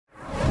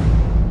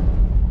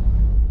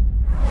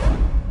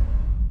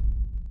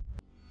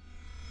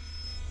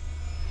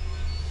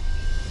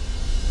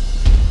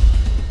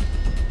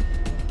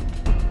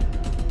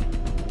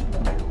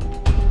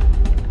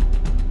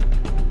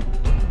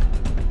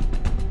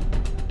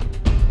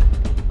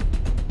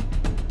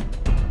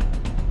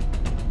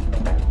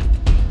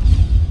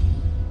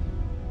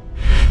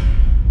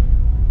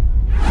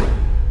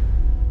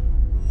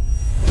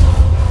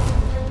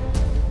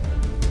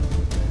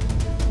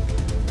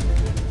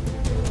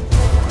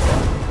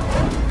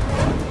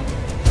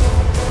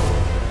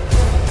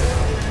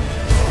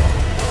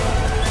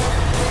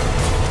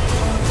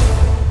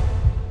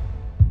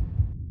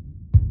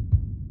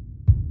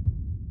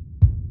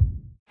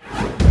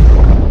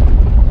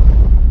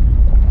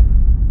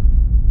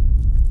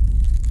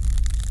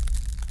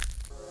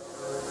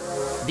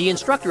The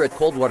instructor at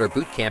Cold Water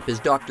Boot Camp is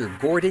Dr.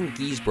 Gordon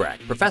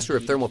Giesbrecht, professor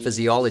of thermal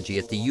physiology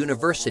at the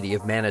University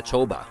of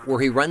Manitoba,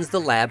 where he runs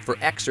the lab for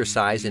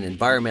exercise and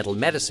environmental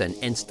medicine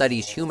and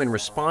studies human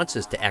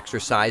responses to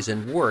exercise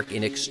and work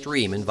in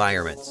extreme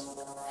environments.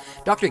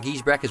 Dr.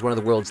 Giesbrecht is one of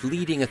the world's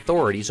leading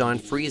authorities on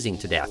freezing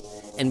to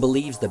death and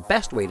believes the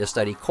best way to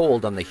study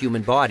cold on the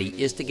human body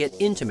is to get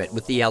intimate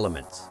with the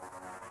elements.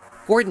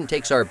 Gordon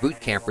takes our boot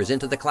campers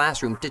into the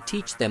classroom to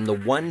teach them the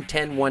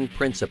 1-10-1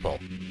 principle,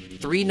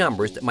 3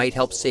 numbers that might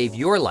help save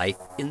your life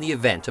in the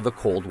event of a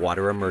cold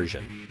water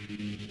immersion.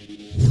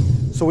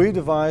 So we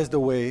devised a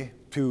way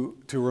to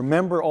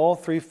remember all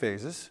 3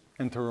 phases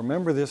and to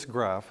remember this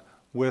graph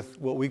with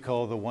what we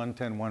call the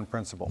 1-10-1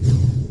 principle.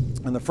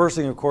 And the first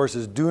thing, of course,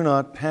 is do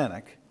not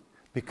panic,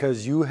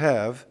 because you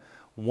have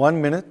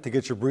 1 minute to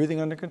get your breathing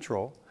under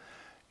control,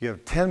 you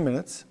have 10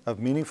 minutes of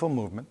meaningful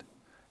movement,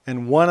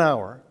 and 1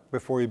 hour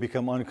before you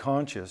become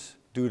unconscious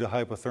due to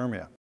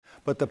hypothermia.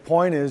 But the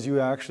point is, you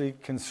actually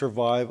can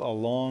survive a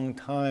long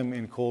time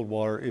in cold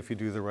water if you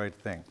do the right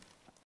thing.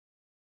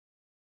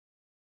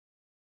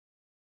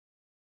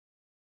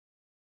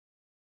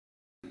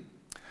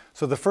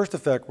 So the first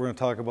effect we're going to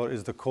talk about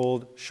is the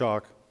cold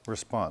shock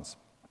response.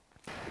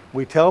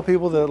 We tell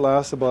people that it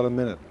lasts about a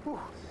minute.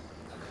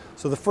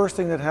 So the first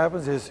thing that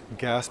happens is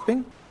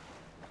gasping,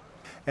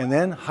 and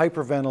then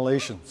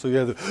hyperventilation. So you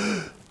have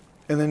the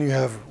and then you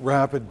have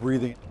rapid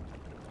breathing.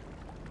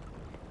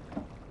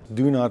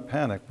 Do not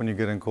panic when you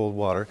get in cold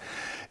water.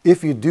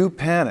 If you do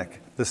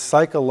panic, the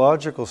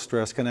psychological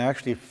stress can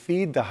actually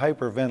feed the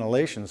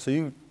hyperventilation, so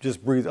you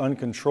just breathe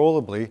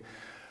uncontrollably,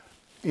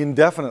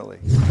 indefinitely.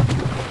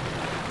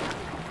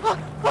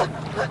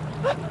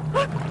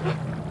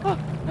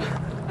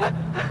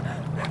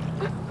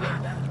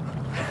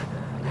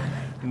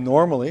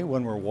 Normally,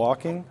 when we're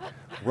walking,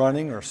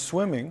 running, or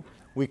swimming,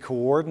 we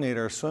coordinate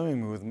our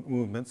swimming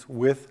movements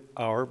with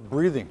our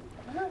breathing.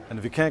 And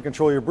if you can't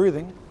control your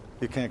breathing,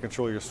 you can't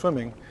control your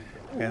swimming,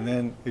 and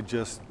then it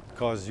just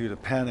causes you to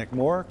panic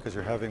more because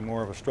you're having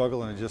more of a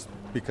struggle, and it just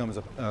becomes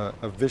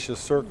a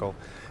vicious circle,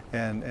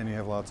 and you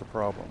have lots of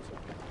problems.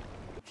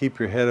 Keep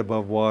your head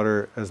above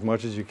water as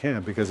much as you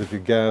can, because if you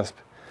gasp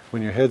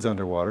when your head's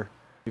underwater,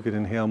 you could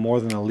inhale more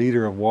than 1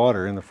 liter of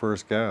water in the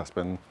first gasp,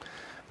 and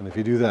if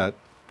you do that,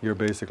 you're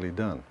basically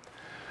done.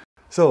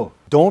 So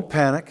don't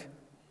panic.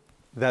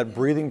 That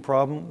breathing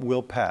problem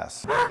will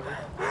pass.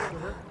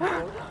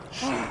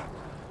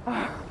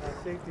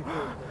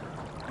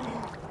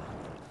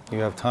 You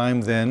have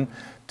time then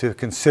to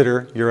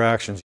consider your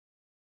actions.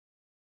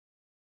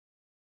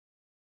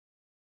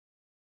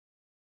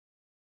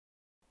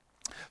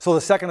 So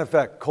the second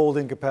effect, cold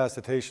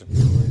incapacitation.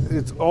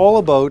 It's all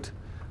about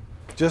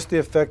just the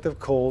effect of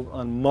cold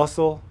on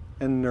muscle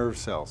and nerve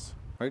cells,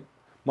 right?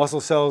 Muscle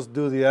cells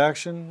do the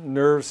action,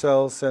 nerve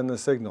cells send the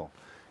signal.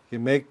 You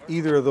make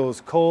either of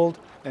those cold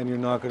and you're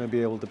not going to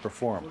be able to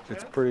perform.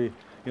 It's pretty,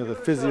 the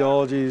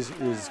physiology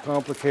is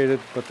complicated,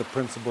 but the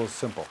principle is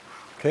simple.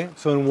 Okay,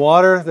 so in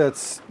water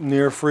that's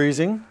near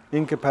freezing,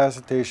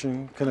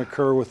 incapacitation can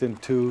occur within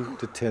 2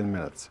 to 10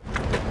 minutes.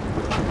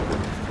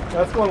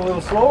 That's going a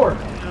little slower.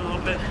 A little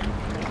bit.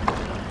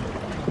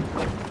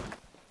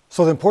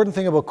 So the important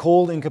thing about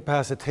cold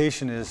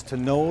incapacitation is to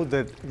know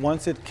that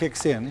once it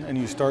kicks in and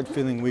you start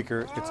feeling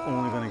weaker, it's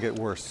only going to get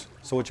worse.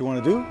 So what you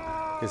want to do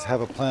is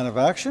have a plan of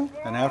action,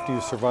 and after you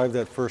survive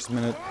that first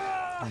minute,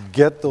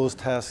 get those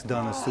tasks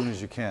done as soon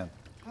as you can.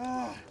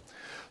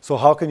 So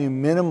how can you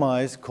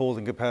minimize cold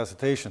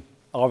incapacitation?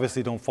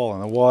 Obviously don't fall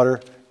in the water.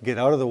 Get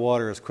out of the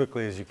water as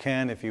quickly as you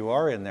can if you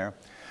are in there.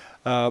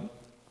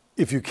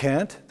 If you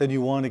can't, then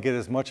you want to get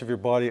as much of your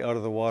body out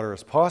of the water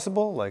as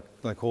possible,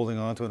 like holding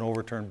on to an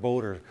overturned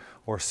boat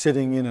or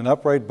sitting in an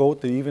upright boat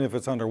that even if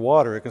it's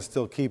underwater, it can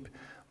still keep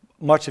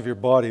much of your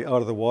body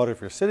out of the water if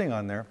you're sitting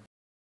on there.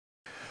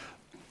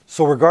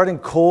 So regarding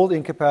cold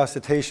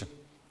incapacitation,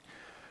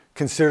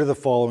 consider the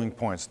following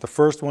points. The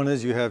first one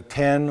is you have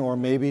 10 or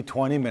maybe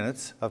 20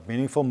 minutes of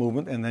meaningful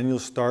movement, and then you'll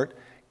start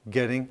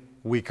getting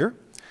weaker.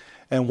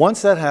 And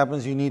once that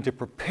happens, you need to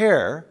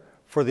prepare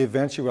for the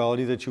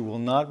eventuality that you will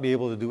not be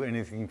able to do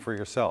anything for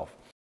yourself.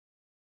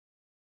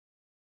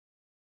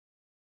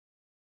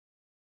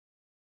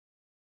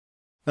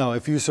 Now,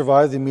 if you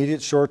survive the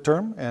immediate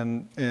short-term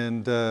and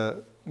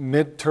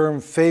mid-term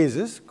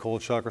phases,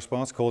 cold shock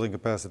response, cold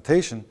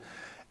incapacitation,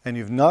 and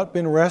you've not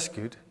been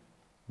rescued,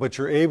 but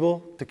you're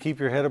able to keep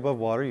your head above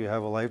water, you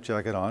have a life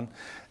jacket on,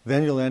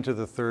 then you'll enter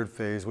the third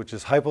phase, which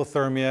is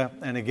hypothermia.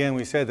 And again,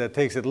 we said that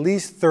takes at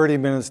least 30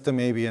 minutes to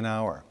maybe an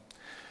hour,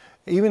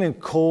 even in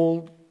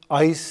cold,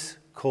 ice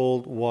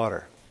cold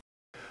water.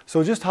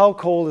 So just how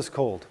cold is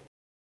cold?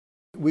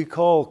 We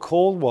call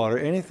cold water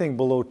anything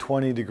below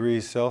 20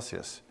 degrees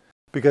Celsius,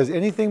 because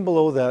anything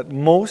below that,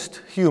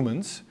 most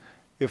humans,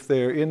 if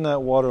they're in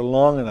that water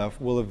long enough,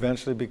 will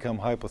eventually become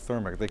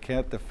hypothermic. They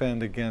can't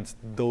defend against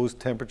those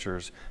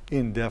temperatures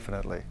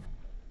indefinitely.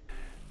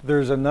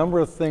 There's a number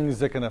of things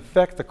that can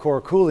affect the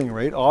core cooling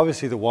rate.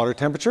 Obviously the water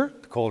temperature,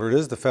 the colder it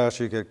is, the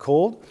faster you get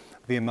cold.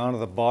 the amount of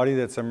the body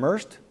that's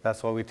immersed.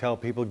 That's why we tell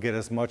people get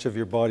as much of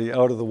your body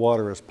out of the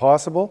water as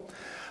possible.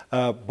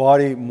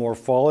 Body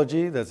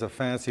morphology, that's a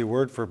fancy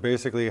word for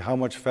basically how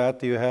much fat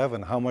do you have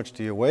and how much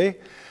do you weigh.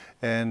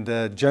 And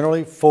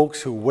generally,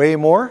 folks who weigh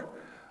more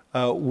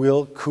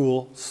will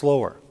cool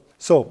slower.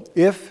 So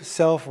if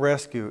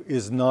self-rescue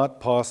is not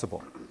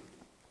possible,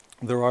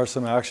 there are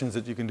some actions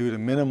that you can do to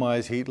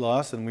minimize heat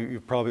loss, and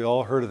you've probably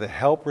all heard of the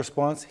HELP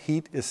response,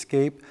 heat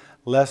escape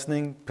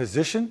lessening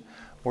position,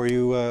 where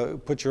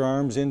you put your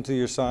arms into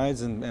your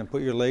sides and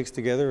put your legs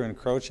together and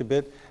crouch a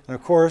bit. And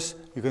of course,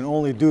 you can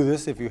only do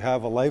this if you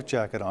have a life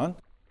jacket on.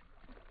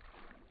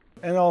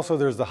 And also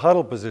there's the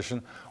huddle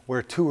position,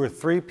 where 2 or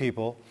 3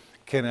 people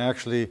can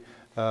actually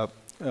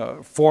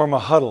form a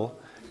huddle,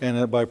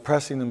 and by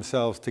pressing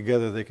themselves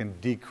together, they can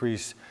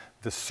decrease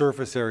the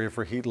surface area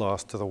for heat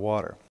loss to the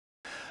water.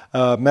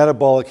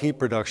 Metabolic heat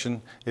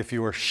production, if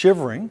you are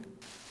shivering,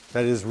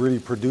 that is really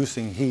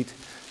producing heat.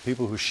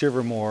 People who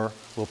shiver more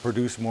will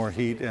produce more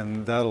heat,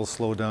 and that'll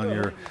slow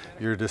down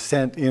your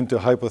descent into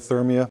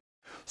hypothermia.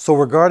 So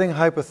regarding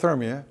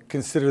hypothermia,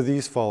 consider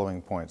these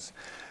following points.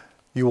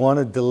 You want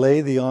to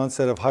delay the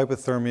onset of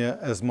hypothermia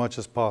as much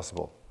as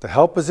possible. The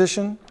HELP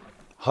position,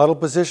 huddle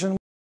position,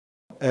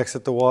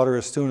 exit the water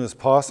as soon as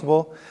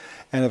possible,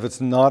 and if it's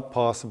not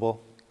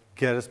possible,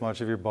 get as much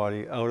of your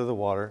body out of the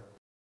water.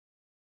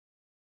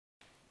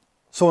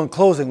 So in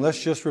closing,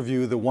 let's just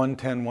review the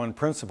 1-10-1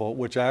 principle,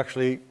 which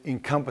actually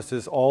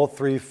encompasses all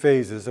 3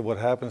 phases of what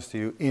happens to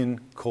you in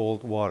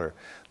cold water.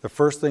 The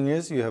first thing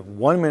is you have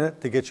 1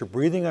 minute to get your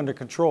breathing under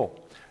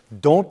control.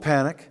 Don't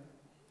panic.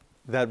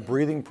 That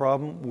breathing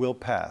problem will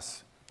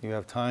pass. You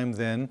have time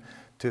then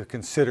to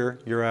consider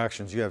your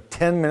actions. You have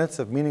 10 minutes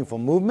of meaningful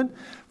movement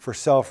for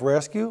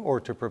self-rescue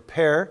or to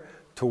prepare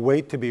to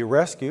wait to be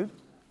rescued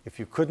if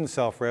you couldn't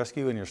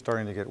self-rescue and you're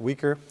starting to get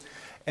weaker.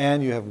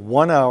 And you have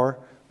 1 hour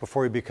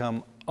before you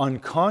become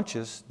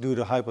unconscious due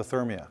to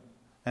hypothermia.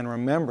 And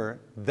remember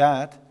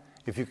that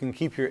if you can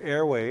keep your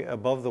airway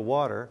above the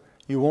water,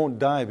 you won't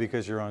die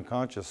because you're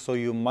unconscious. So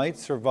you might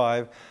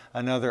survive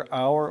another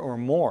hour or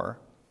more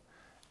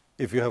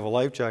if you have a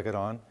life jacket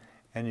on,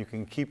 and you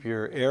can keep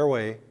your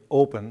airway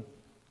open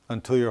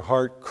until your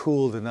heart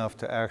cooled enough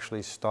to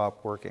actually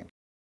stop working.